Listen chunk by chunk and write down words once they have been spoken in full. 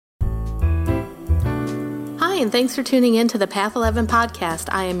and thanks for tuning in to the Path 11 podcast.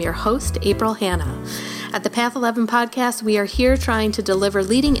 I am your host, April Hanna. At the Path 11 podcast, we are here trying to deliver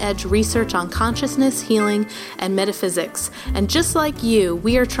leading-edge research on consciousness, healing, and metaphysics. And just like you,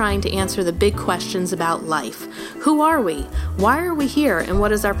 we are trying to answer the big questions about life. Who are we? Why are we here? And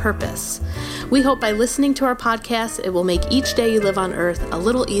what is our purpose? We hope by listening to our podcast, it will make each day you live on Earth a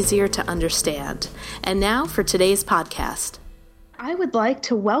little easier to understand. And now for today's podcast. I would like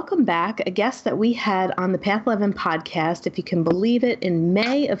to welcome back a guest that we had on the Path 11 podcast, if you can believe it, in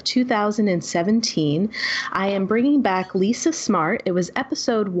May of 2017. I am bringing back Lisa Smart. It was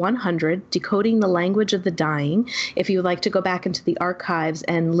episode 100, Decoding the Language of the Dying. If you would like to go back into the archives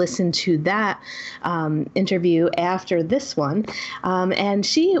and listen to that interview after this one. And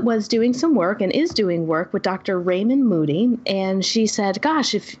she was doing some work and is doing work with Dr. Raymond Moody. And she said,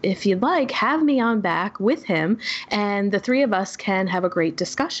 gosh, if you'd like, have me on back with him, and the three of us can have a great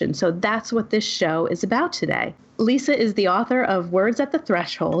discussion. So that's what this show is about today. Lisa is the author of Words at the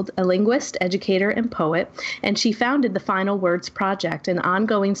Threshold, a linguist, educator, and poet, and she founded the Final Words Project, an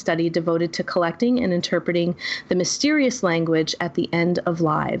ongoing study devoted to collecting and interpreting the mysterious language at the end of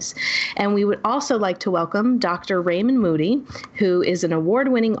lives. And we would also like to welcome Dr. Raymond Moody, who is an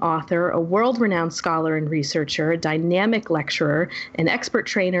award-winning author, a world-renowned scholar and researcher, a dynamic lecturer, an expert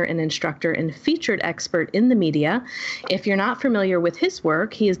trainer and instructor, and featured expert in the media. If you're not familiar with his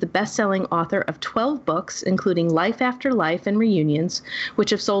work, he is the best-selling author of 12 books, including Life After Life and Reunions,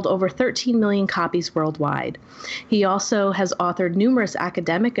 which have sold over 13 million copies worldwide. He also has authored numerous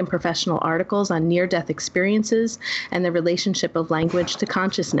academic and professional articles on near-death experiences and the relationship of language to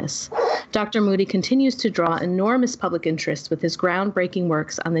consciousness. Dr. Moody continues to draw enormous public interest with his groundbreaking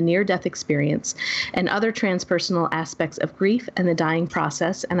works on the near-death experience and other transpersonal aspects of grief and the dying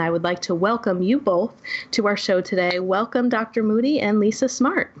process, and I would like to welcome you both to our show today. Welcome, Dr. Moody and Lisa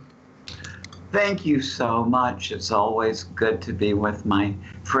Smart. Thank you so much. It's always good to be with my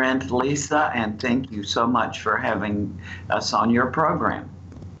friend Lisa, and thank you so much for having us on your program.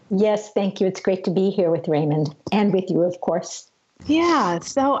 Yes, thank you. It's great to be here with Raymond and with you, of course. Yeah,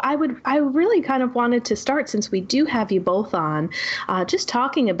 so I really kind of wanted to start, since we do have you both on, just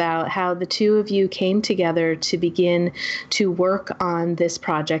talking about how the two of you came together to begin to work on this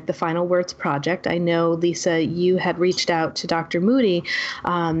project, the Final Words Project. I know, Lisa, you had reached out to Dr. Moody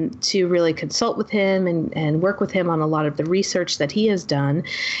to really consult with him and work with him on a lot of the research that he has done.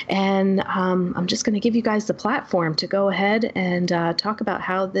 And I'm just going to give you guys the platform to go ahead and talk about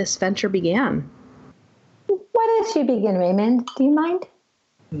how this venture began. Why don't you begin, Raymond? Do you mind?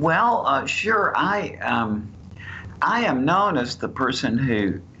 Well, sure. I am known as the person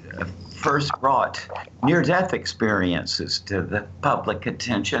who first brought near-death experiences to the public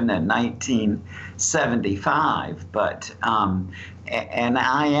attention in 1975. And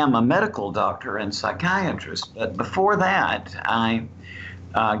I am a medical doctor and psychiatrist. But before that, I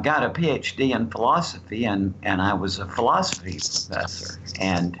got a PhD in philosophy, and I was a philosophy professor.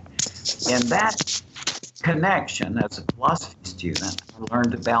 And in that connection, as a philosophy student, I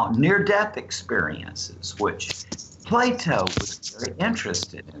learned about near-death experiences, which Plato was very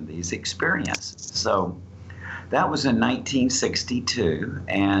interested in these experiences. So that was in 1962.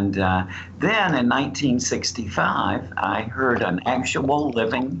 And then in 1965, I heard an actual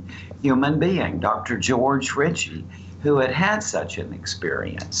living human being, Dr. George Ritchie, who had had such an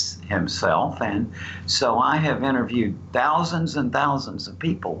experience himself. And so I have interviewed thousands and thousands of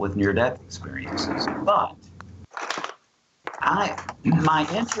people with near-death experiences. But my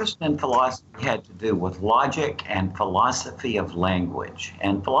interest in philosophy had to do with logic and philosophy of language.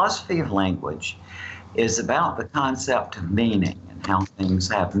 And philosophy of language is about the concept of meaning and how things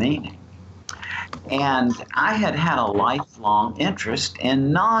have meaning. And I had a lifelong interest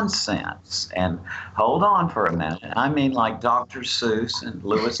in nonsense. And hold on for a minute. I mean, like Dr. Seuss and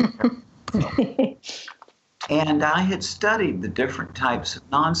Lewis. And I had studied the different types of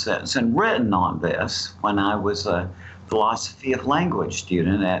nonsense and written on this when I was a philosophy of language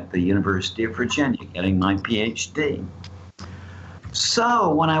student at the University of Virginia, getting my PhD.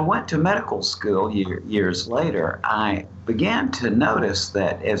 So when I went to medical school years later, I began to notice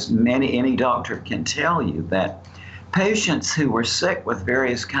that, as any doctor can tell you, that patients who were sick with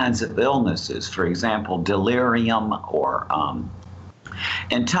various kinds of illnesses, for example, delirium or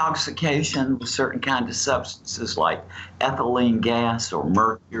intoxication with certain kinds of substances like ethylene gas or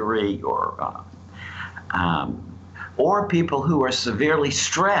mercury, or people who are severely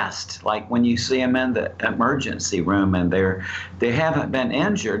stressed, like when you see them in the emergency room and they haven't been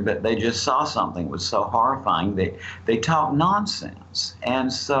injured, but they just saw something that was so horrifying, they talk nonsense.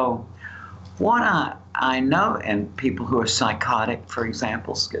 And so what I know in people who are psychotic, for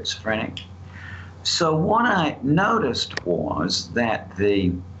example, schizophrenic, So what I noticed was that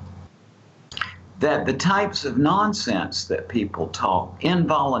the types of nonsense that people talk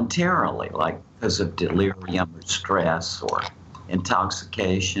involuntarily, like because of delirium or stress or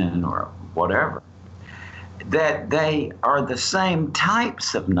intoxication or whatever, that they are the same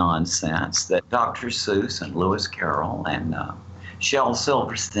types of nonsense that Dr. Seuss and Lewis Carroll and Shel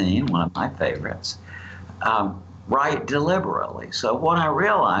Silverstein, one of my favorites, write deliberately. So what I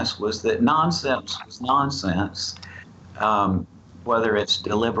realized was that nonsense was nonsense, whether it's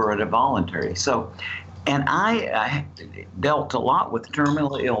deliberate or voluntary. So, and I dealt a lot with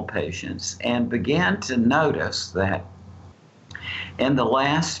terminally ill patients and began to notice that in the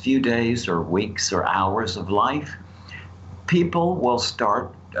last few days or weeks or hours of life, people will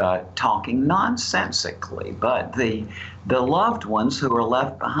start talking nonsensically, but the loved ones who are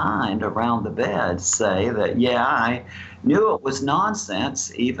left behind around the bed say that, yeah, I knew it was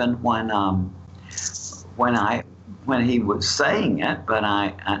nonsense even when he was saying it, but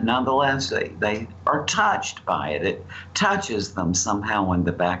I nonetheless they are touched by it. It touches them somehow in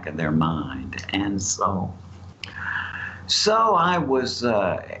the back of their mind, and so I was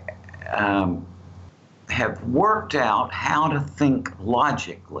have worked out how to think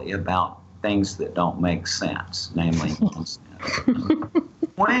logically about things that don't make sense, namely nonsense.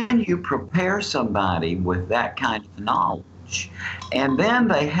 When you prepare somebody with that kind of knowledge, and then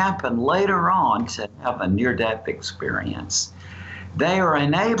they happen later on to have a near-death experience, they are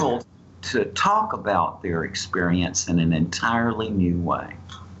enabled to talk about their experience in an entirely new way.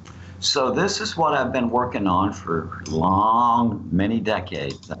 So this is what I've been working on for many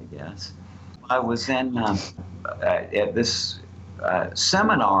decades, I guess. I was in at this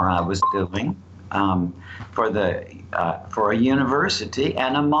seminar I was doing for a university,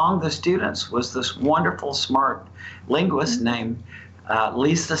 and among the students was this wonderful, smart linguist named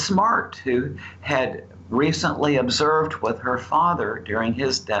Lisa Smart, who had recently observed with her father during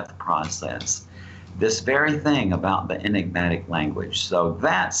his death process this very thing about the enigmatic language. So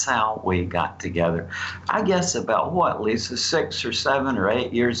that's how we got together. I guess about what, Lisa, 6 or 7 or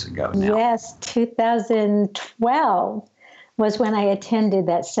 8 years ago now? Yes, 2012 was when I attended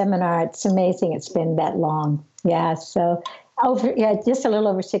that seminar. It's amazing it's been that long. Yeah, so just a little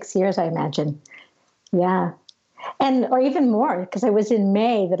over 6 years, I imagine. Yeah. Or even more, because it was in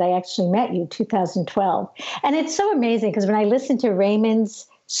May that I actually met you, 2012. And it's so amazing because when I listened to Raymond's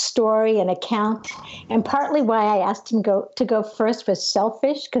story and account, and partly why I asked him to go first was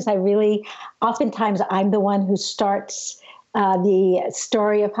selfish, because oftentimes I'm the one who starts the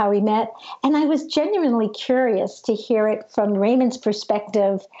story of how we met. And I was genuinely curious to hear it from Raymond's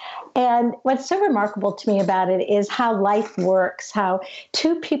perspective. And what's so remarkable to me about it is how life works, how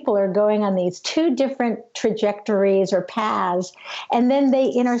two people are going on these two different trajectories or paths, and then they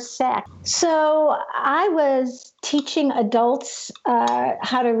intersect. So I was teaching adults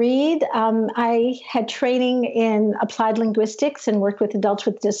how to read. I had training in applied linguistics and worked with adults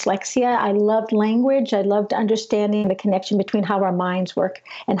with dyslexia. I loved language. I loved understanding the connection between how our minds work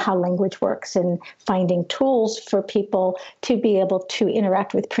and how language works, and finding tools for people to be able to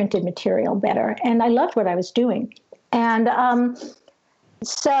interact with printed material better. And I loved what I was doing. And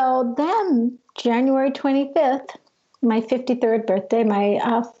so then January 25th, my 53rd birthday,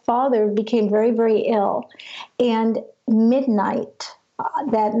 my father became very, very ill. And midnight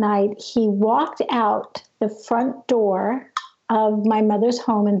that night, he walked out the front door of my mother's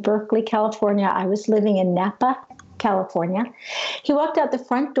home in Berkeley, California. I was living in Napa, California. He walked out the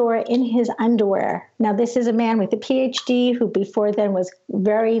front door in his underwear. Now, this is a man with a PhD who before then was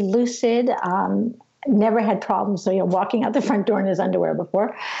very lucid, never had problems walking out the front door in his underwear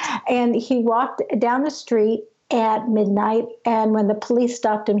before. And he walked down the street at midnight, and when the police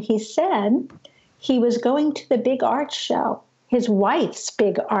stopped him, he said he was going to the big art show, his wife's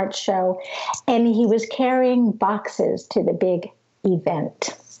big art show, and he was carrying boxes to the big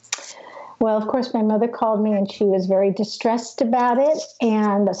event. Well, of course, my mother called me, and she was very distressed about it,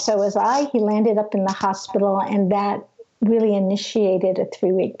 and so was I. He landed up in the hospital, and that really initiated a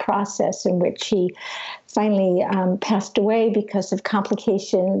 3-week process in which he finally passed away because of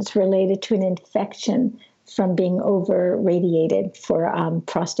complications related to an infection from being over-radiated for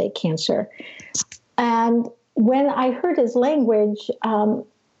prostate cancer. And when I heard his language, well,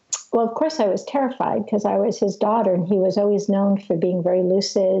 of course, I was terrified because I was his daughter, and he was always known for being very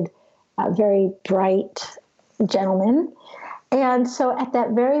lucid, very bright gentleman. And so at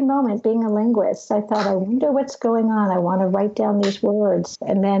that very moment, being a linguist, I thought, I wonder what's going on. I want to write down these words.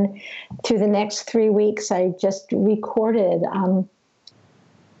 And then through the next 3 weeks, I just recorded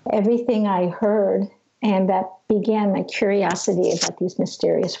everything I heard. And that began my curiosity about these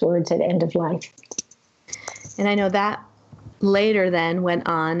mysterious words at end of life. And I know that later then went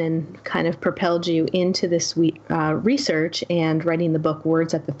on and kind of propelled you into this research and writing the book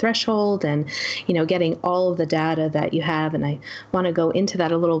Words at the Threshold, and getting all of the data that you have. And I want to go into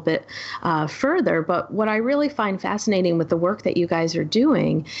that a little bit further. But what I really find fascinating with the work that you guys are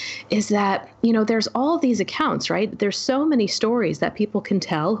doing is that there's all these accounts, right? There's so many stories that people can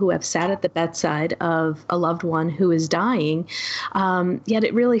tell who have sat at the bedside of a loved one who is dying. Yet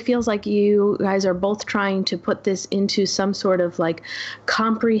it really feels like you guys are both trying to put this into some sort of like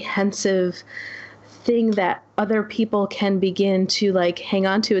comprehensive thing that other people can begin to like hang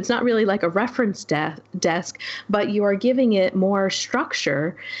on to. It's not really like a reference desk, but you are giving it more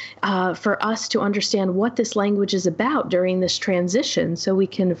structure for us to understand what this language is about during this transition, so we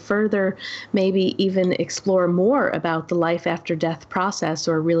can further maybe even explore more about the life after death process,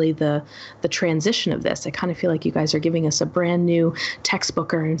 or really the transition of this. I kind of feel like you guys are giving us a brand new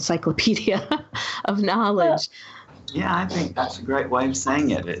textbook or encyclopedia of knowledge. Yeah, I think that's a great way of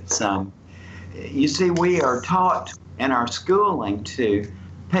saying it. It's you see, we are taught in our schooling to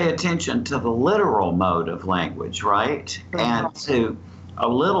pay attention to the literal mode of language, right? And to a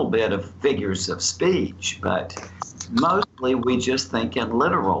little bit of figures of speech, but mostly we just think in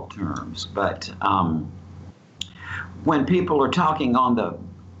literal terms. But when people are talking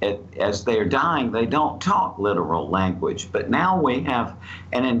as they're dying, they don't talk literal language. But now we have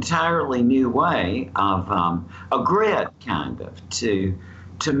an entirely new way of a grid, kind of, to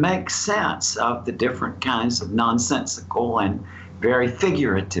make sense of the different kinds of nonsensical and very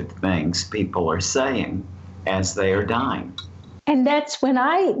figurative things people are saying as they are dying. And that's when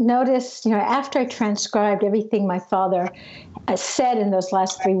I noticed, after I transcribed everything my father said in those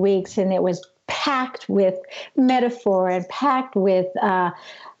last 3 weeks, and it was packed with metaphor and packed with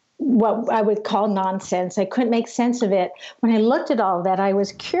what I would call nonsense. I couldn't make sense of it. When I looked at all that, I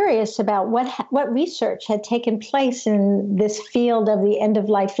was curious about what research had taken place in this field of the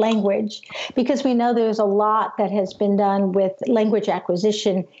end-of-life language, because we know there's a lot that has been done with language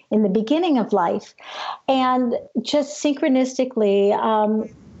acquisition in the beginning of life. And just synchronistically,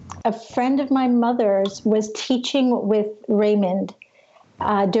 a friend of my mother's was teaching with Raymond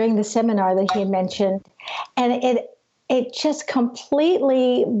during the seminar that he had mentioned, and it just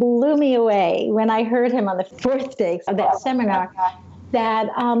completely blew me away when I heard him on the fourth day of that seminar that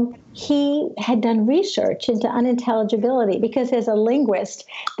he had done research into unintelligibility, because as a linguist,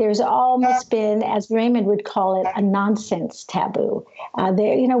 there's almost been, as Raymond would call it, a nonsense taboo.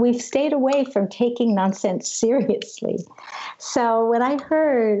 We've stayed away from taking nonsense seriously. So when I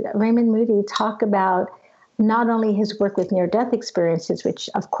heard Raymond Moody talk about not only his work with near-death experiences, which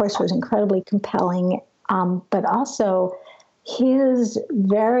of course was incredibly compelling, but also his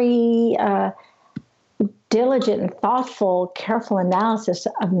very diligent and thoughtful, careful analysis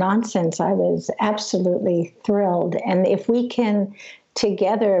of nonsense, I was absolutely thrilled. And if we can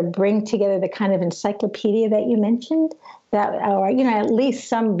together bring together the kind of encyclopedia that you mentioned, that, or at least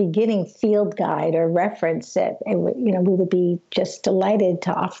some beginning field guide or reference, that we would be just delighted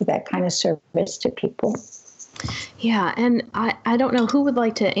to offer that kind of service to people. Yeah, and I don't know who would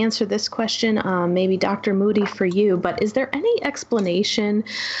like to answer this question, maybe Dr. Moody for you, but is there any explanation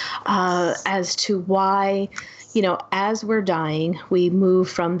as to why, as we're dying, we move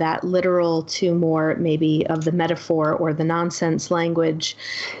from that literal to more maybe of the metaphor or the nonsense language?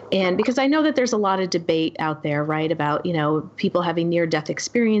 And because I know that there's a lot of debate out there, right, about, people having near-death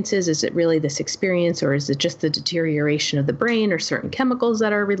experiences. Is it really this experience, or is it just the deterioration of the brain or certain chemicals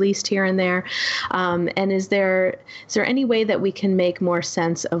that are released here and there? And is there any way that we can make more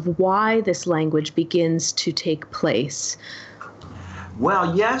sense of why this language begins to take place?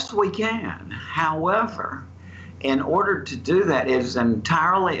 Well, yes, we can. However, in order to do that, it is an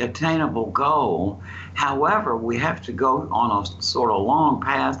entirely attainable goal. However, we have to go on a sort of long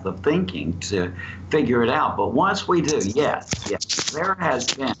path of thinking to figure it out. But once we do, yes, there has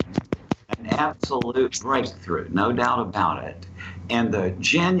been an absolute breakthrough, no doubt about it, in the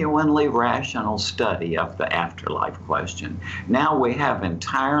genuinely rational study of the afterlife question. Now we have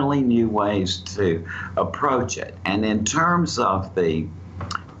entirely new ways to approach it. And in terms of the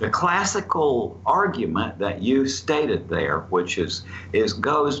classical argument that you stated there, which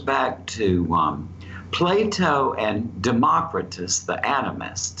goes back to Plato and Democritus, the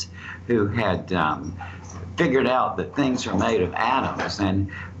atomist, who had figured out that things are made of atoms,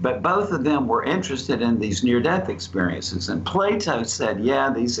 but both of them were interested in these near-death experiences. And Plato said,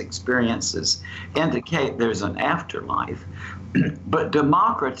 yeah, these experiences indicate there's an afterlife. But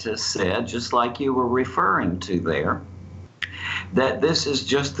Democritus said, just like you were referring to there, that this is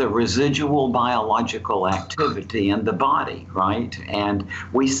just the residual biological activity in the body, right? And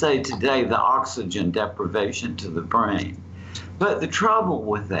we say today the oxygen deprivation to the brain. But the trouble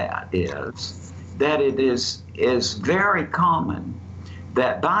with that is that it is very common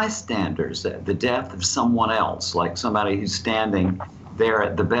that bystanders at the death of someone else, like somebody who's standing there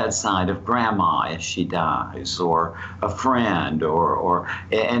at the bedside of grandma as she dies, or a friend,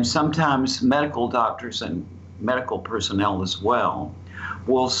 and sometimes medical doctors and medical personnel as well,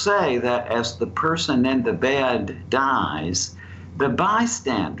 will say that as the person in the bed dies, the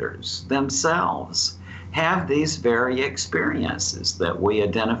bystanders themselves have these very experiences that we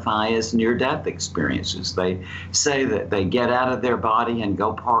identify as near-death experiences. They say that they get out of their body and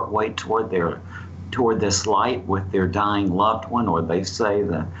go partway toward this light with their dying loved one, or they say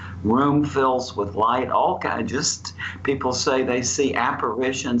the room fills with light. All kind, just people say they see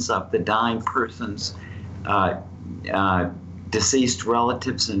apparitions of the dying person's deceased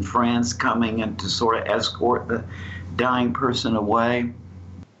relatives and friends coming in to sort of escort the dying person away.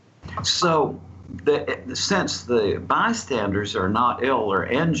 So since the bystanders are not ill or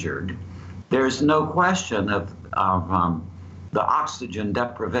injured, there's no question of the oxygen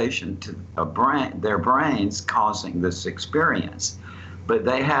deprivation to their brains causing this experience. But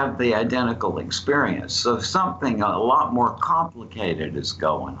they have the identical experience. So something a lot more complicated is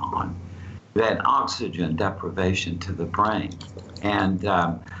going on than oxygen deprivation to the brain. And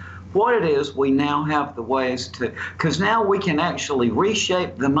what it is, we now have the ways to, because now we can actually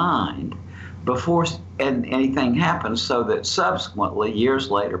reshape the mind before anything happens, so that subsequently, years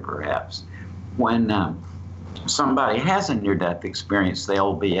later perhaps, when somebody has a near-death experience,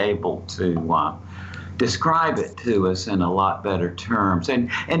 they'll be able to describe it to us in a lot better terms. And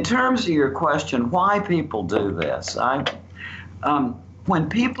in terms of your question, why people do this, when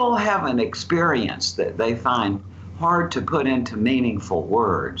people have an experience that they find hard to put into meaningful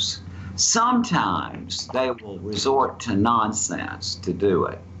words, sometimes they will resort to nonsense to do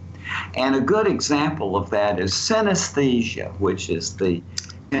it. And a good example of that is synesthesia, which is the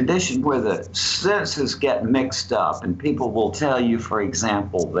condition where the senses get mixed up. And people will tell you, for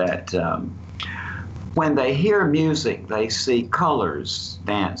example, that when they hear music, they see colors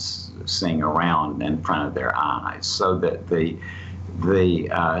dancing around in front of their eyes, so that the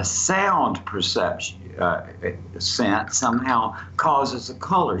sound perception sense somehow causes a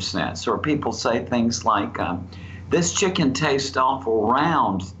color sense. Or people say things like, this chicken tastes awful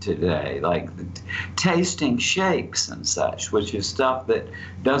round today, like tasting shapes and such, which is stuff that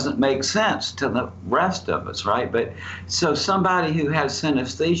doesn't make sense to the rest of us, right? But so somebody who has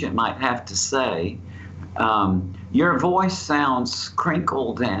synesthesia might have to say, your voice sounds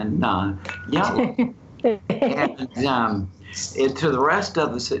crinkled and yellow. And to the rest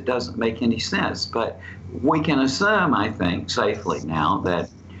of us, it doesn't make any sense. But we can assume, I think, safely now that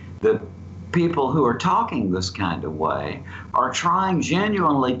the people who are talking this kind of way are trying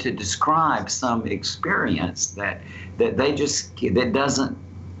genuinely to describe some experience that they just, that doesn't,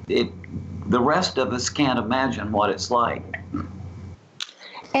 the rest of us can't imagine what it's like.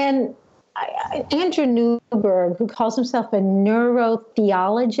 And Andrew Newberg, who calls himself a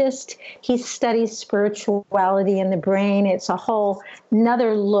neurotheologist, he studies spirituality in the brain. It's a whole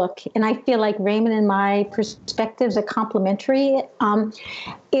another look. And I feel like Raymond and my perspectives are complementary,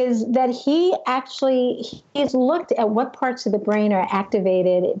 is that he's looked at what parts of the brain are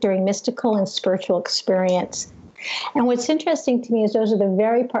activated during mystical and spiritual experience. And what's interesting to me is those are the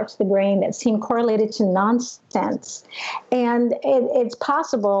very parts of the brain that seem correlated to nonsense. And it's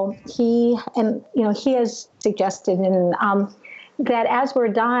possible he has suggested that as we're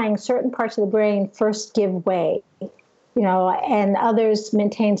dying, certain parts of the brain first give way, and others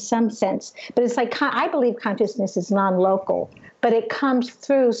maintain some sense. But it's like, I believe consciousness is non-local, but it comes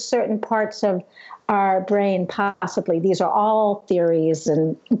through certain parts of our brain, possibly. These are all theories,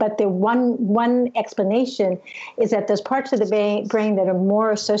 but the one explanation is that those parts of the brain that are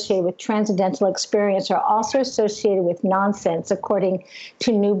more associated with transcendental experience are also associated with nonsense, according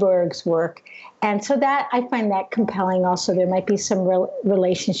to Newberg's work. And so that I find that compelling. Also, there might be some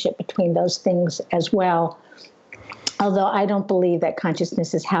relationship between those things as well. Although I don't believe that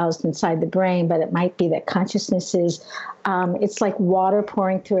consciousness is housed inside the brain, but it might be that consciousness is, it's like water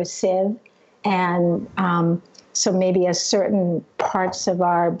pouring through a sieve. And so maybe as certain parts of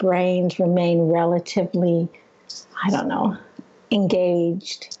our brains remain relatively,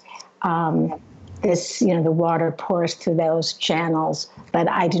 engaged, the water pours through those channels. But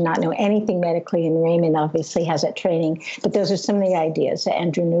I do not know anything medically, and Raymond obviously has that training. But those are some of the ideas that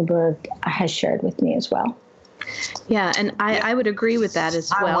Andrew Newberg has shared with me as well. Yeah, and I would agree with that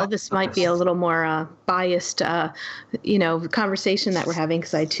as well. This might be a little more biased, conversation that we're having,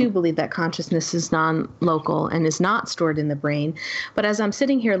 because I too believe that consciousness is non-local and is not stored in the brain. But as I'm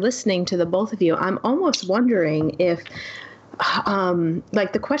sitting here listening to the both of you, I'm almost wondering if,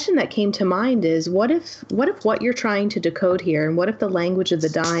 the question that came to mind is, what if what you're trying to decode here, and what if the language of the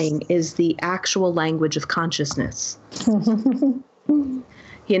dying is the actual language of consciousness?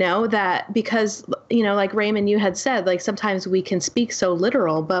 That because, like Raymond, you had said, like sometimes we can speak so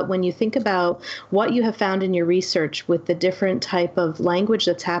literal, but when you think about what you have found in your research with the different type of language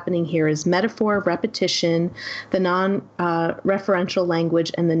that's happening here is metaphor, repetition, the non-referential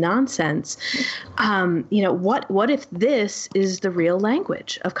language, and the nonsense, what if this is the real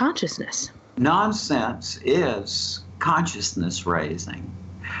language of consciousness? Nonsense is consciousness raising.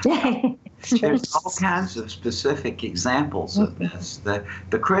 There's all kinds of specific examples of this.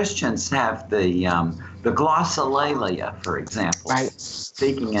 The Christians have the glossolalia, for example, right,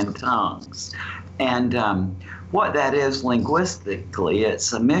 speaking in tongues. And what that is linguistically,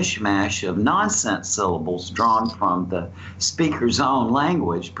 it's a mishmash of nonsense syllables drawn from the speaker's own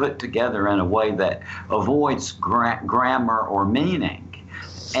language, put together in a way that avoids grammar or meaning.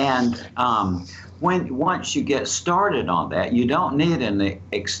 And once you get started on that, you don't need an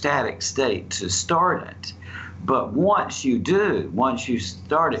ecstatic state to start it. But once you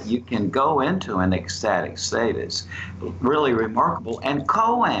start it, you can go into an ecstatic state. It's really remarkable. And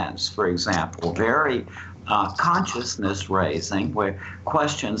koans, for example, very consciousness raising, where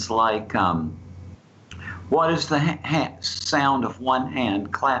questions like, what is the sound of one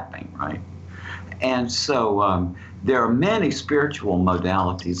hand clapping, right? And so there are many spiritual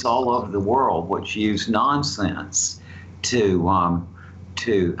modalities all over the world which use nonsense to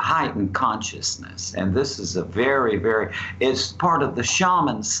heighten consciousness. And this is a it's part of the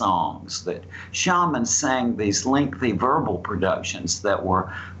shaman songs that shamans sang, these lengthy verbal productions that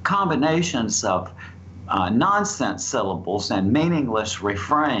were combinations of nonsense syllables and meaningless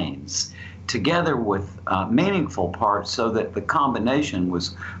refrains together with meaningful parts, so that the combination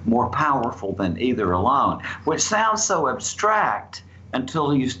was more powerful than either alone, which sounds so abstract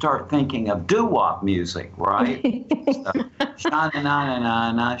until you start thinking of doo-wop music, right?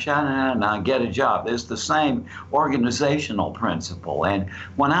 Sha-na-na-na-na, sha-na-na-na, get a job. There's the same organizational principle. And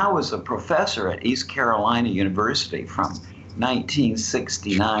when I was a professor at East Carolina University from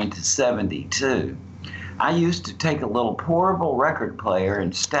 1969 to 72, I used to take a little portable record player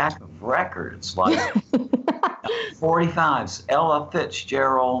and stack of records, like 45s. Ella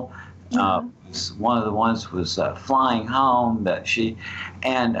Fitzgerald, one of the ones was Flying Home,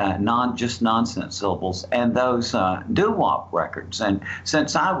 just nonsense syllables, and those doo-wop records. And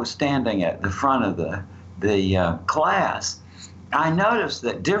since I was standing at the front of the class, I noticed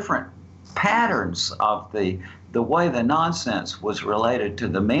that different patterns of the way the nonsense was related to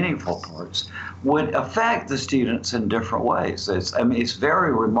the meaningful parts would affect the students in different ways. It's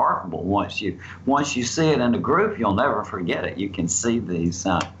very remarkable. Once you see it in a group, you'll never forget it. You can see these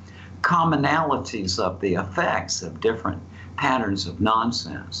commonalities of the effects of different patterns of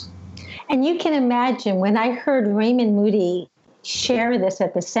nonsense. And you can imagine, when I heard Raymond Moody share this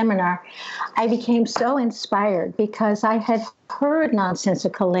at the seminar, I became so inspired, because I had heard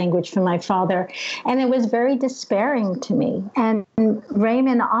nonsensical language from my father, and it was very despairing to me. And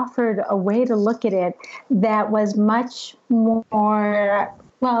Raymond offered a way to look at it that was much more,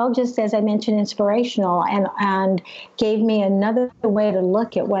 well, just as I mentioned, inspirational, and gave me another way to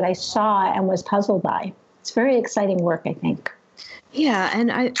look at what I saw and was puzzled by. It's very exciting work, I think. Yeah, and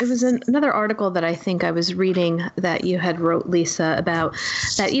it was another article that I think I was reading that you had wrote, Lisa, about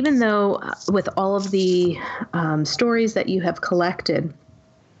that even though with all of the stories that you have collected,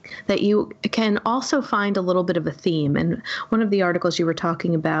 that you can also find a little bit of a theme. And one of the articles you were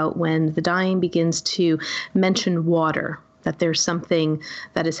talking about, when the dying begins to mention water, that there's something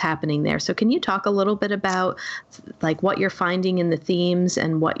that is happening there. So can you talk a little bit about like what you're finding in the themes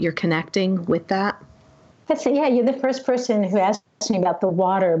and what you're connecting with that? Yeah, you're the first person who asked me about the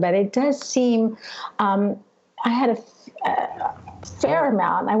water, but it does seem, I had a fair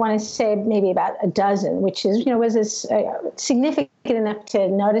amount, I want to say maybe about a dozen, which is, was significant enough to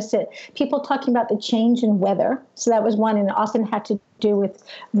notice it. People talking about the change in weather. So that was one, and it often had to do with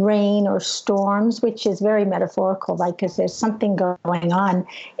rain or storms, which is very metaphorical, like, because there's something going on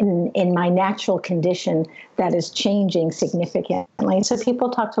in my natural condition that is changing significantly. So people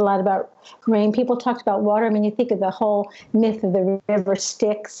talked a lot about rain. People talked about water. I mean, you think of the whole myth of the river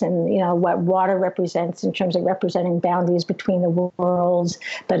Styx and, what water represents in terms of representing boundaries between the worlds,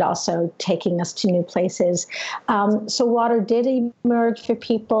 but also taking us to new places. So water did emerge for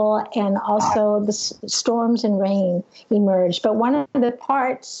people, and also the storms and rain emerged. But one of the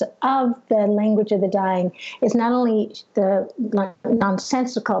parts of the language of the dying is not only the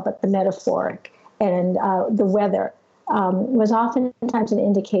nonsensical, but the metaphoric. And the weather was oftentimes an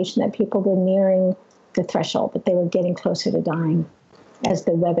indication that people were nearing the threshold, that they were getting closer to dying as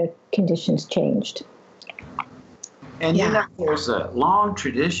the weather conditions changed. And there's a long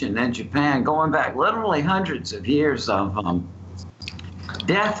tradition in Japan, going back literally hundreds of years, of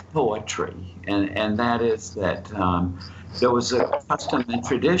death poetry. And that is that there was a custom and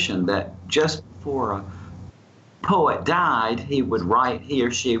tradition that just before a poet died, he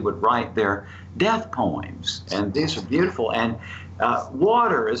or she would write their death poems. And these are beautiful. And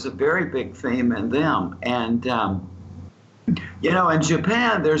water is a very big theme in them. And, in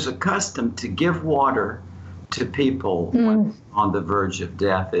Japan, there's a custom to give water to people on the verge of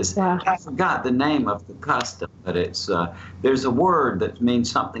death. I forgot the name of the custom, but it's there's a word that means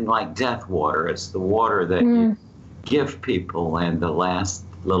something like death water. It's the water that you give people in the last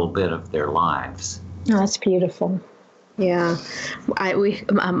little bit of their lives. Oh, that's beautiful. Yeah,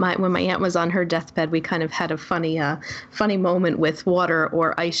 when my aunt was on her deathbed, we kind of had a funny moment with water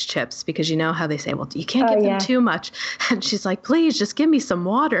or ice chips, because you know how they say, well, you can't give them too much. And she's like, please just give me some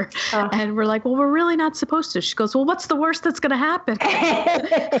water. And we're like, well, we're really not supposed to. She goes, well, what's the worst that's going to happen?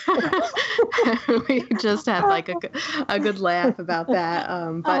 We just had like a good laugh about that.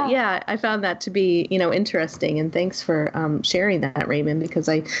 But yeah, I found that to be, interesting. And thanks for sharing that, Raymond, because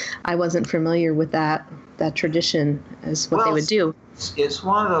I wasn't familiar with that tradition as what they would do. It's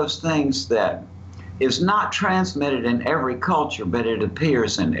one of those things that is not transmitted in every culture, but it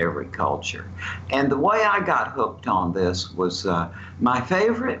appears in every culture. And the way I got hooked on this was my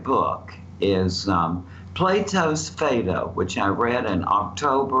favorite book is Plato's Phaedo, which I read in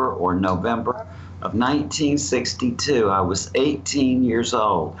October or November of 1962. I was 18 years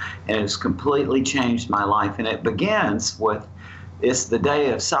old, and it's completely changed my life. And it begins with, it's the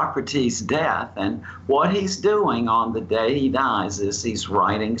day of Socrates' death, and what he's doing on the day he dies is he's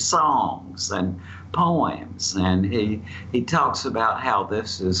writing songs and poems, and he talks about how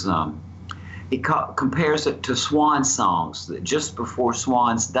this is, he compares it to swan songs, that just before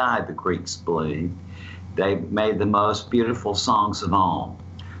swans died, the Greeks believed, they made the most beautiful songs of all.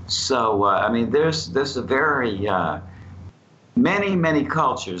 So, there's a very, many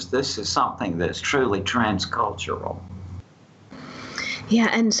cultures, this is something that's truly transcultural. Yeah,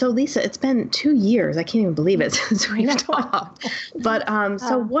 and so Lisa, it's been 2 years. I can't even believe it since we've talked. But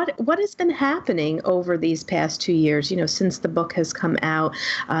so what has been happening over these past 2 years? Since the book has come out,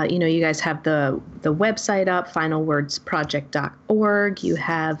 you guys have the website up, finalwordsproject.org. You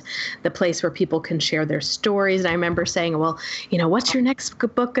have the place where people can share their stories. And I remember saying, well, what's your next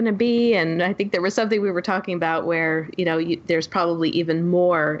book going to be? And I think there was something we were talking about where there's probably even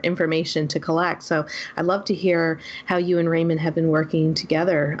more information to collect. So I'd love to hear how you and Raymond have been working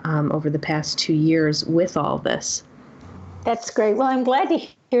together over the past 2 years with all this. That's great. Well, I'm glad to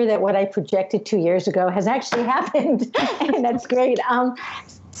hear that what I projected 2 years ago has actually happened, and that's great.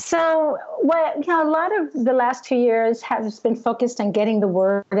 So a lot of the last 2 years has been focused on getting the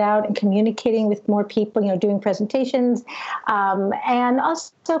word out and communicating with more people, doing presentations, and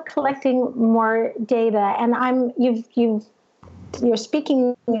also collecting more data. And you're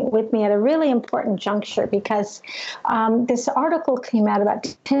speaking with me at a really important juncture, because this article came out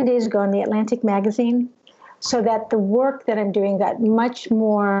about 10 days ago in the Atlantic magazine, so that the work that I'm doing got much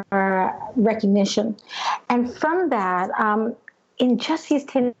more recognition. And from that, in just these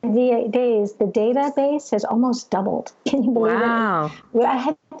 10 days, the database has almost doubled. Can you believe it? I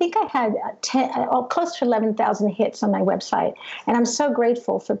think I had close to 11,000 hits on my website. And I'm so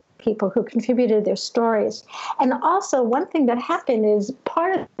grateful for people who contributed their stories. And also, one thing that happened is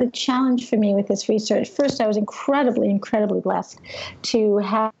part of the challenge for me with this research. First, I was incredibly blessed to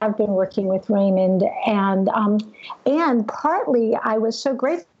have been working with Raymond. And partly, I was so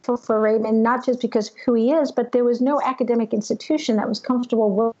grateful for Raymond, not just because of who he is, but there was no academic institution that was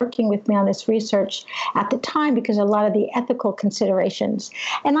comfortable working with me on this research at the time, because a lot of the ethical considerations.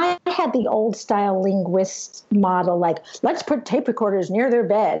 And I had the old style linguist model, like, let's put tape recorders near their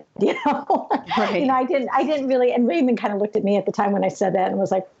bed, Right. I didn't really, and Raymond kind of looked at me at the time when I said that and was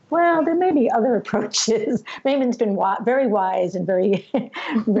like, well, there may be other approaches. Raymond's been very wise and very,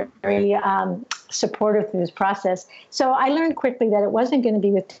 very supportive through this process. So I learned quickly that it wasn't going to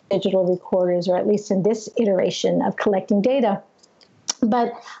be with digital recorders, or at least in this iteration of collecting data.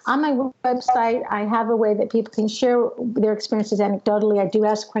 But on my website, I have a way that people can share their experiences anecdotally. I do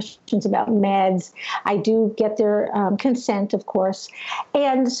ask questions about meds. I do get their consent, of course.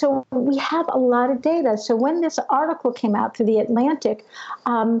 And so we have a lot of data. So when this article came out through The Atlantic,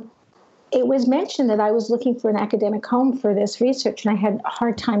 it was mentioned that I was looking for an academic home for this research, and I had a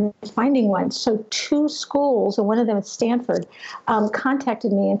hard time finding one. So 2 schools, and one of them at Stanford,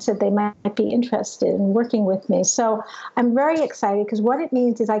 contacted me and said they might be interested in working with me. So I'm very excited, because what it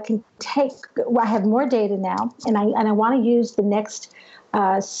means is I have more data now, and I want to use the next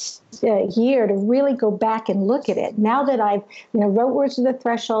year to really go back and look at it. Now that I've wrote Words of the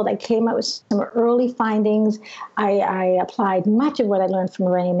Threshold, I came up with some early findings. I applied much of what I learned from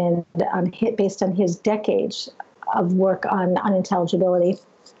Raymond based on his decades of work on unintelligibility.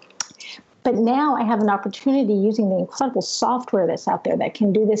 But now I have an opportunity, using the incredible software that's out there that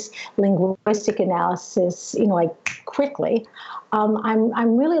can do this linguistic analysis, quickly.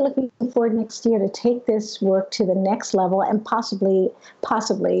 I'm really looking forward next year to take this work to the next level, and possibly,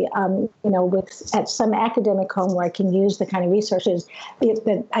 at some academic home where I can use the kind of resources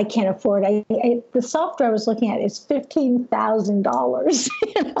that I can't afford. The software I was looking at is $15,000.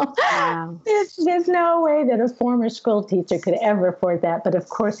 Wow. There's no way that a former school teacher could ever afford that. But of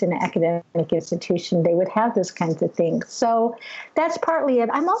course, in an academic institution, they would have those kinds of things. So that's partly it.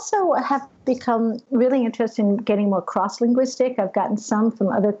 I'm also have become really interested in getting more cross-linguistic. I've gotten some from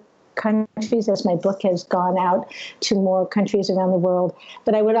other countries as my book has gone out to more countries around the world.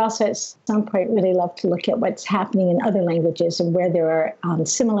 But I would also at some point really love to look at what's happening in other languages and where there are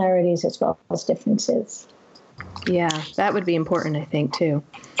similarities as well as differences. Yeah, that would be important, I think, too.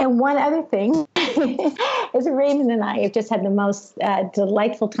 And one other thing is Raymond and I have just had the most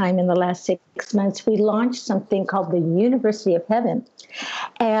delightful time in the last 6 months. We launched something called the University of Heaven.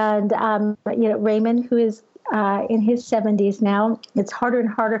 And, Raymond, who is in his 70s now, it's harder and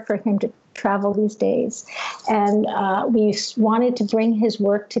harder for him to travel these days. And we wanted to bring his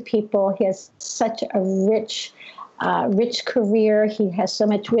work to people. He has such a rich career. He has so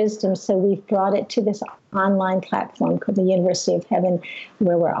much wisdom. So we've brought it to this online platform called the University of Heaven,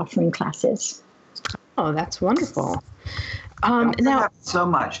 where we're offering classes. Oh, that's wonderful. Now, have so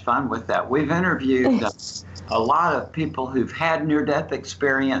much fun with that. We've interviewed a lot of people who've had near-death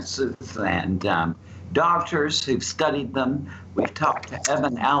experiences and doctors who've studied them. We've talked to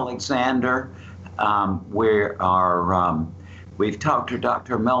Evan Alexander. We've talked to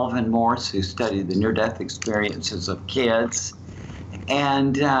Dr. Melvin Morse, who studied the near-death experiences of kids.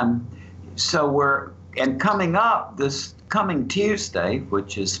 And coming up this coming Tuesday,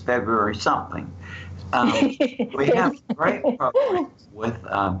 which is February something, we have a great program with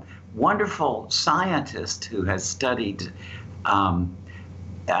wonderful scientists who has studied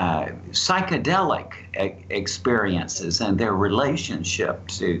psychedelic experiences and their relationship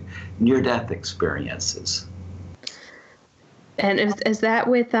to near-death experiences. And is that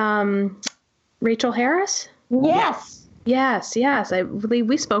with Rachel Harris? Yes. Yes. I believe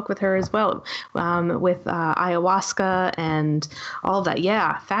we spoke with her as well, with ayahuasca and all of that.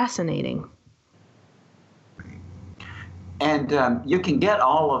 Yeah, fascinating. And you can get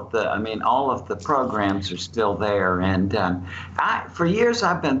all of the programs are still there. And for years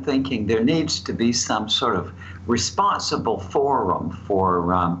I've been thinking there needs to be some sort of responsible forum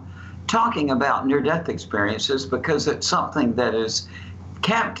for talking about near-death experiences, because it's something that has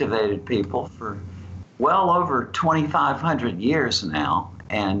captivated people for well over 2,500 years now.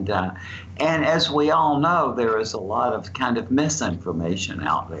 And as we all know, there is a lot of kind of misinformation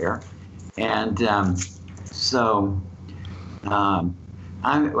out there. And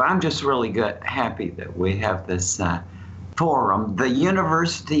I'm just really happy that we have this forum. The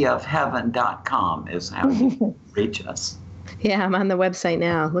universityofheaven.com is how you reach us. Yeah, I'm on the website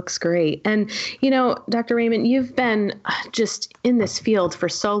now. Looks great. And, Dr. Raymond, you've been just in this field for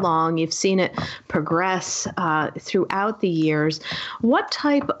so long. You've seen it progress throughout the years. What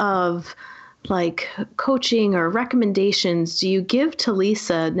type of coaching or recommendations do you give to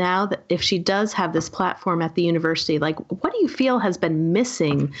Lisa now that if she does have this platform at the university? What do you feel has been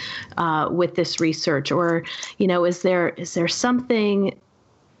missing with this research? Or, is there something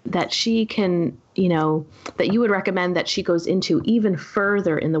that she can, that you would recommend that she goes into even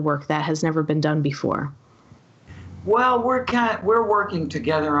further in the work that has never been done before? Well, we're working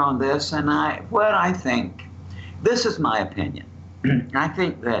together on this, and I think, this is my opinion. I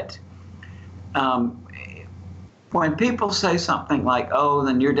think that when people say something like, oh,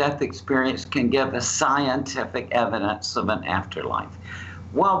 the near-death experience can give us scientific evidence of an afterlife.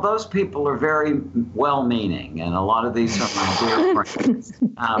 Well, those people are very well-meaning, and a lot of these are my dear friends.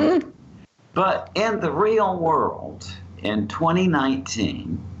 But in the real world, in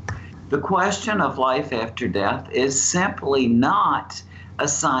 2019, the question of life after death is simply not a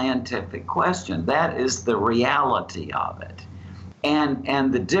scientific question. That is the reality of it. And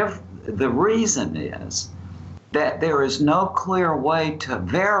the reason is that there is no clear way to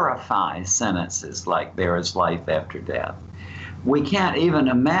verify sentences like there is life after death. We can't even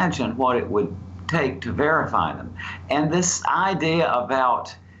imagine what it would take to verify them. And this idea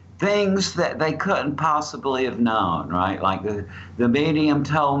about things that they couldn't possibly have known, right? Like the medium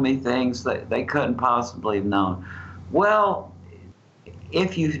told me things that they couldn't possibly have known. Well,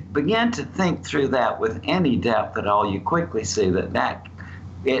 if you begin to think through that with any depth at all, you quickly see that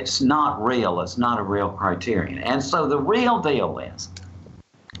it's not real. It's not a real criterion. And so the real deal is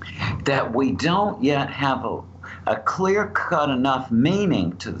that we don't yet have a clear-cut enough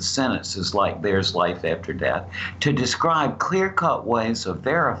meaning to the sentences like there's life after death to describe clear-cut ways of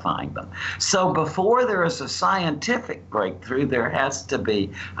verifying them. So before there is a scientific breakthrough, there has to be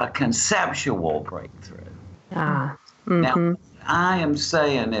a conceptual breakthrough. Now, I am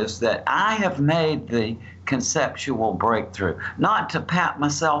saying is that I have made the conceptual breakthrough, not to pat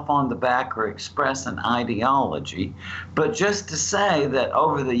myself on the back or express an ideology, but just to say that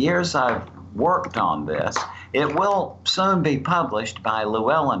over the years I've worked on this, it will soon be published by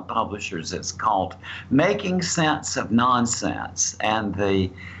Llewellyn Publishers. It's called Making Sense of Nonsense, and the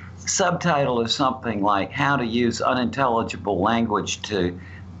subtitle is something like How to Use Unintelligible Language to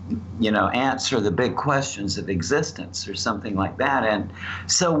answer the big questions of existence, or something like that. And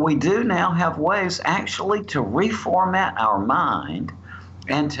so we do now have ways actually to reformat our mind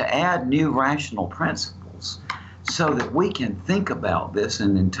and to add new rational principles so that we can think about this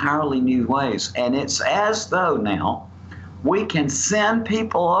in entirely new ways. And it's as though now we can send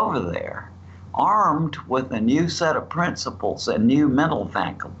people over there armed with a new set of principles and new mental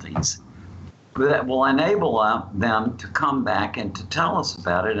faculties that will enable them to come back and to tell us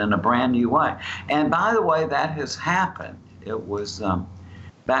about it in a brand new way. And by the way, that has happened. It was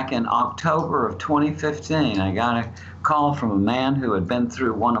back in October of 2015. I got a call from a man who had been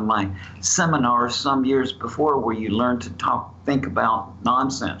through one of my seminars some years before, where you learn to think about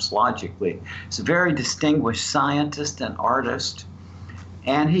nonsense logically. He's a very distinguished scientist and artist.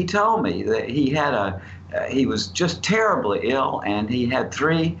 And he told me that he was just terribly ill, and he had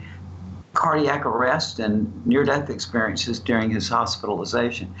 3 cardiac arrest and near-death experiences during his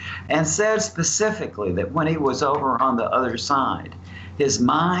hospitalization, and said specifically that when he was over on the other side, his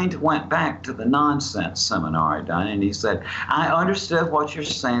mind went back to the nonsense seminar I'd done, and he said, I understood what you're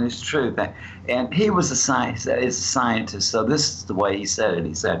saying is true. And he was a scientist, so this is the way he said it.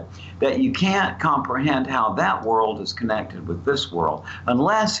 He said that you can't comprehend how that world is connected with this world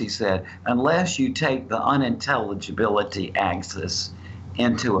unless, he said, unless you take the unintelligibility axis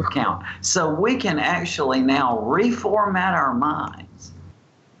into account. So we can actually now reformat our minds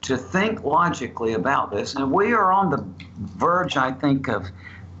to think logically about this. And we are on the verge, I think, of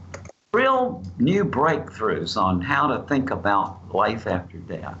real new breakthroughs on how to think about life after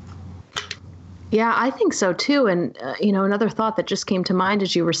death. Yeah, I think so too. And, another thought that just came to mind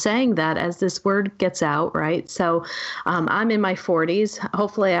as you were saying that, as this word gets out, right? So I'm in my 40s.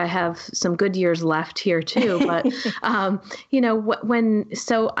 Hopefully I have some good years left here too. But,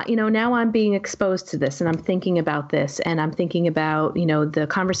 now I'm being exposed to this, and I'm thinking about this, and I'm thinking about, the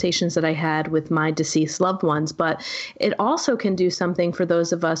conversations that I had with my deceased loved ones. But it also can do something for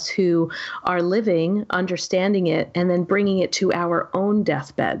those of us who are living, understanding it, and then bringing it to our own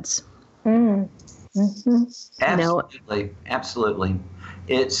deathbeds. Mm. Mm-hmm. Absolutely.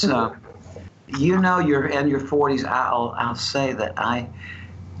 It's you're in your 40s. I'll say that I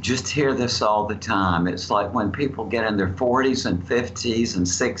just hear this all the time. It's like when people get in their 40s and 50s and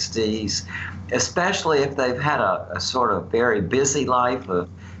 60s, especially if they've had a sort of very busy life, of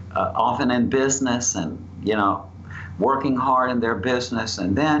often in business and working hard in their business,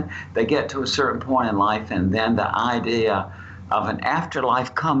 and then they get to a certain point in life, and then the idea of an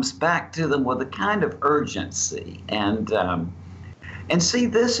afterlife comes back to them with a kind of urgency. And see,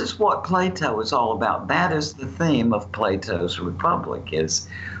 this is what Plato is all about. That is the theme of Plato's Republic, is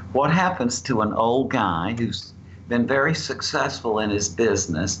what happens to an old guy who's been very successful in his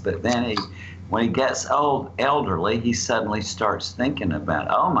business, but then when he gets elderly, he suddenly starts thinking about,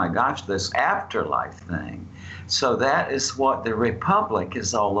 oh my gosh, this afterlife thing. So that is what the Republic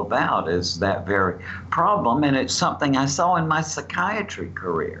is all about, is that very problem. And it's something I saw in my psychiatry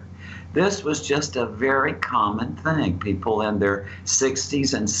career. This was just a very common thing. People in their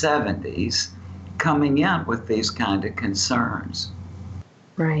 60s and 70s coming in with these kind of concerns.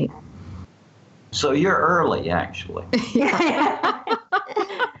 Right. So you're early, actually.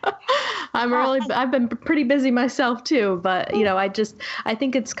 I'm early. I've been pretty busy myself too, but I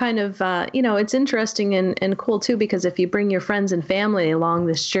think it's kind of, it's interesting and cool too, because if you bring your friends and family along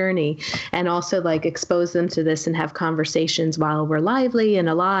this journey and also like expose them to this and have conversations while we're lively and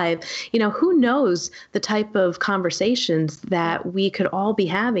alive, who knows the type of conversations that we could all be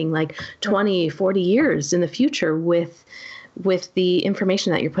having like 20, 40 years in the future with the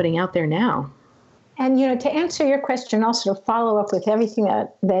information that you're putting out there now. And, to answer your question, also to follow up with everything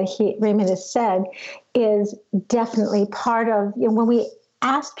that Raymond has said, is definitely part of, when we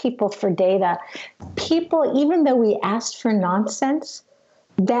ask people for data, people, even though we asked for nonsense,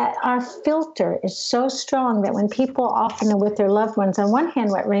 that our filter is so strong that when people often are with their loved ones, on one hand,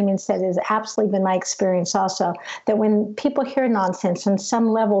 what Raymond said has absolutely been my experience also, that when people hear nonsense, on some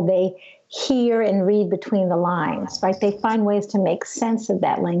level, they hear and read between the lines, right? They find ways to make sense of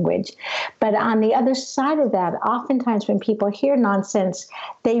that language. But on the other side of that, oftentimes when people hear nonsense,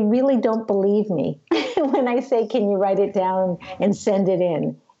 they really don't believe me when I say, can you write it down and send it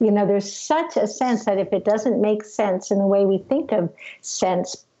in? There's such a sense that if it doesn't make sense in the way we think of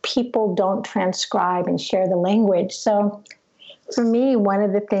sense, people don't transcribe and share the language. So for me, one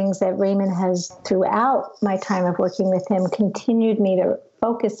of the things that Raymond has, throughout my time of working with him, continued me to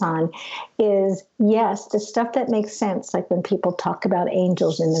focus on is, yes, the stuff that makes sense, like when people talk about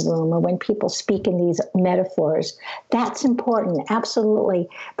angels in the room or when people speak in these metaphors, that's important, absolutely.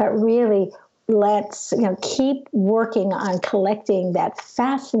 But really, let's keep working on collecting that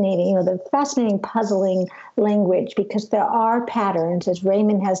fascinating, the fascinating, puzzling language, because there are patterns, as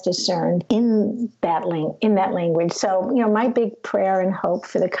Raymond has discerned, in that language. So, my big prayer and hope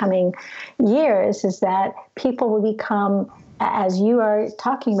for the coming years is that people will become, as you are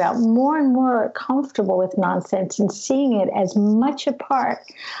talking about, more and more comfortable with nonsense and seeing it as much a part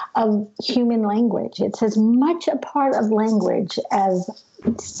of human language. It's as much a part of language as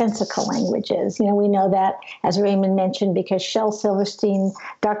sensical languages. We know that, as Raymond mentioned, because Shel Silverstein,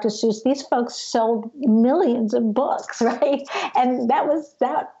 Dr. Seuss, these folks sold millions of books, right? And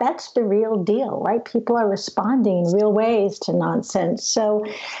that's the real deal, right? People are responding in real ways to nonsense. So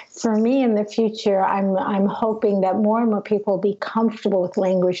for me in the future, I'm hoping that more and more people will be comfortable with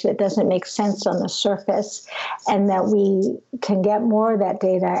language that doesn't make sense on the surface, and that we can get more of that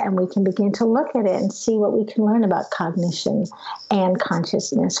data and we can begin to look at it and see what we can learn about cognition and consciousness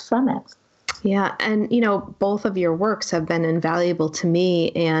from it. Yeah. And, both of your works have been invaluable to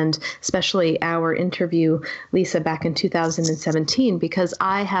me, and especially our interview, Lisa, back in 2017, because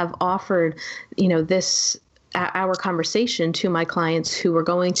I have offered, our conversation to my clients who were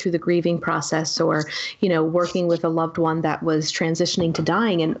going through the grieving process or, working with a loved one that was transitioning to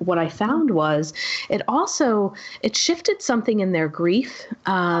dying. And what I found was it shifted something in their grief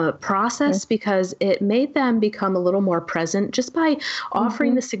process, because it made them become a little more present just by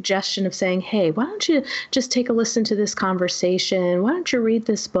offering the suggestion of saying, hey, why don't you just take a listen to this conversation? Why don't you read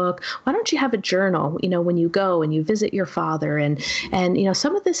this book? Why don't you have a journal, when you go and you visit your father and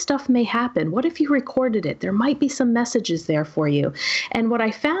some of this stuff may happen. What if you recorded it? There might be some messages there for you. And what I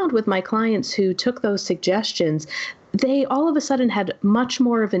found with my clients who took those suggestions, they all of a sudden had much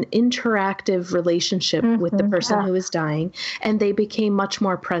more of an interactive relationship with the person who was dying, and they became much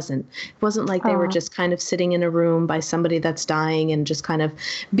more present. It wasn't like they were just kind of sitting in a room by somebody that's dying and just kind of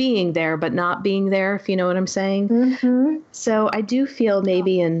being there, but not being there, if you know what I'm saying. So I do feel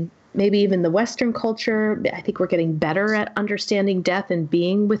maybe even the Western culture, I think we're getting better at understanding death and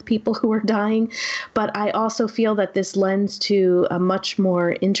being with people who are dying. But I also feel that this lends to a much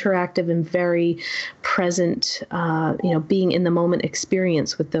more interactive and very present, being in the moment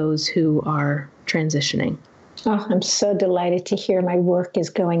experience with those who are transitioning. Oh, I'm so delighted to hear my work is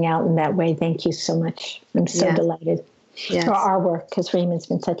going out in that way. Thank you so much. I'm so delighted for our work, because Raymond's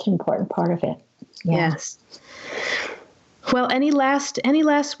been such an important part of it. Yes. Well, any last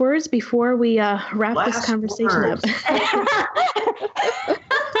words before we wrap this conversation up?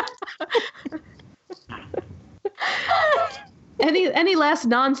 Any last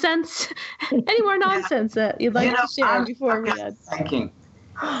nonsense? Any more nonsense that you'd like to share before we end? Thinking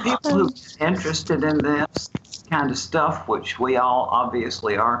people who are interested in this kind of stuff, which we all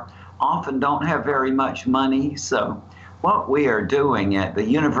obviously are, often don't have very much money. So what we are doing at the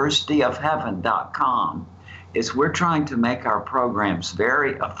universityofheaven.com is we're trying to make our programs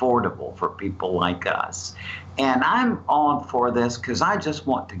very affordable for people like us. And I'm on for this because I just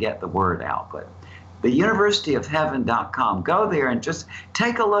want to get the word out. But theuniversityofheaven.com. Go there and just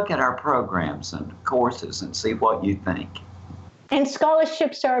take a look at our programs and courses and see what you think. And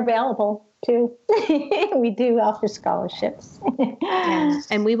scholarships are available too. We do offer scholarships. Yes.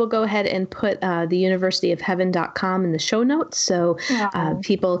 And we will go ahead and put theuniversityofheaven.com in the show notes, so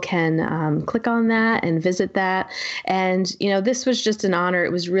people can click on that and visit that. And, this was just an honor.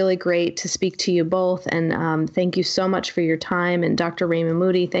 It was really great to speak to you both. And thank you so much for your time. And Dr. Raymond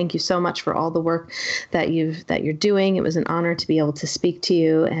Moody, thank you so much for all the work that you're doing. It was an honor to be able to speak to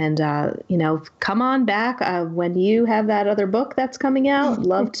you. And, come on back when you have that other book that's coming out.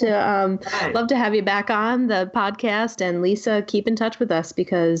 Love to have you back on the podcast. And Lisa, keep in touch with us,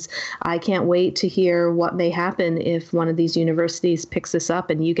 because I can't wait to hear what may happen if one of these universities picks this up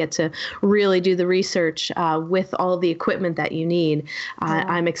and you get to really do the research with all the equipment that you need.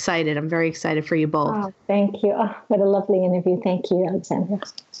 I'm excited. I'm very excited for you both. Oh, thank you. Oh, what a lovely interview. Thank you, Alexandra.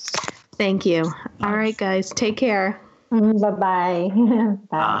 Thank you. All right, guys. Take care. Bye-bye.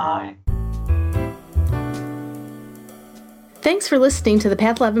 Bye. Thanks for listening to the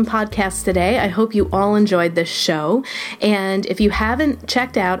Path 11 podcast today. I hope you all enjoyed this show. And if you haven't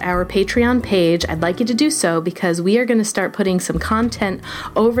checked out our Patreon page, I'd like you to do so, because we are going to start putting some content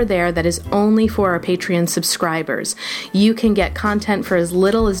over there that is only for our Patreon subscribers. You can get content for as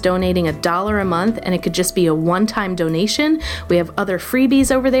little as donating $1 a month, and it could just be a one-time donation. We have other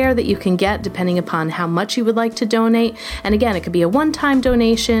freebies over there that you can get depending upon how much you would like to donate. And again, it could be a one-time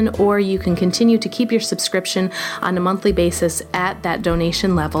donation, or you can continue to keep your subscription on a monthly basis at that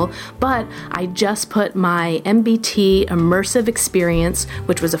donation level. But I just put my MBT immersive experience,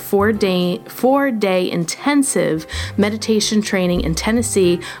 which was a four-day intensive meditation training in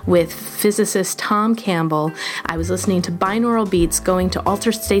Tennessee with physicist Tom Campbell. I was listening to binaural beats, going to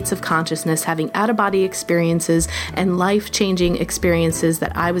altered states of consciousness, having out-of-body experiences and life-changing experiences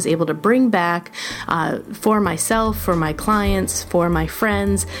that I was able to bring back for myself, for my clients, for my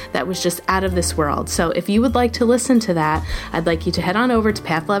friends. That was just out of this world. So if you would like to listen to that, I'd like you to head on over to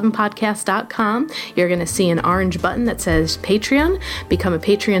path11podcast.com. You're going to see an orange button that says Patreon. Become a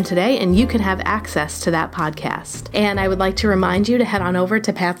Patreon today, and you can have access to that podcast. And I would like to remind you to head on over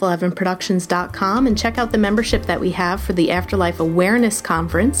to path11productions.com and check out the membership that we have for the Afterlife Awareness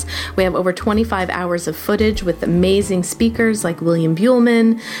Conference. We have over 25 hours of footage with amazing speakers like William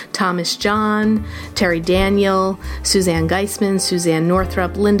Buhlman, Thomas John, Terry Daniel, Suzanne Geisman, Suzanne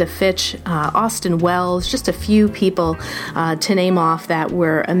Northrup, Linda Fitch, Austin Wells, just a few people to name off that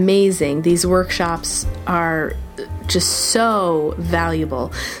were amazing. These workshops are just so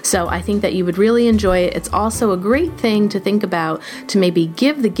valuable. So I think that you would really enjoy it. It's also a great thing to think about, to maybe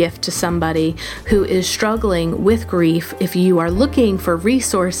give the gift to somebody who is struggling with grief. If you are looking for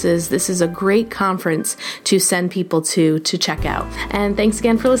resources, this is a great conference to send people to check out. And thanks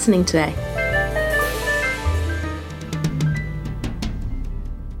again for listening today.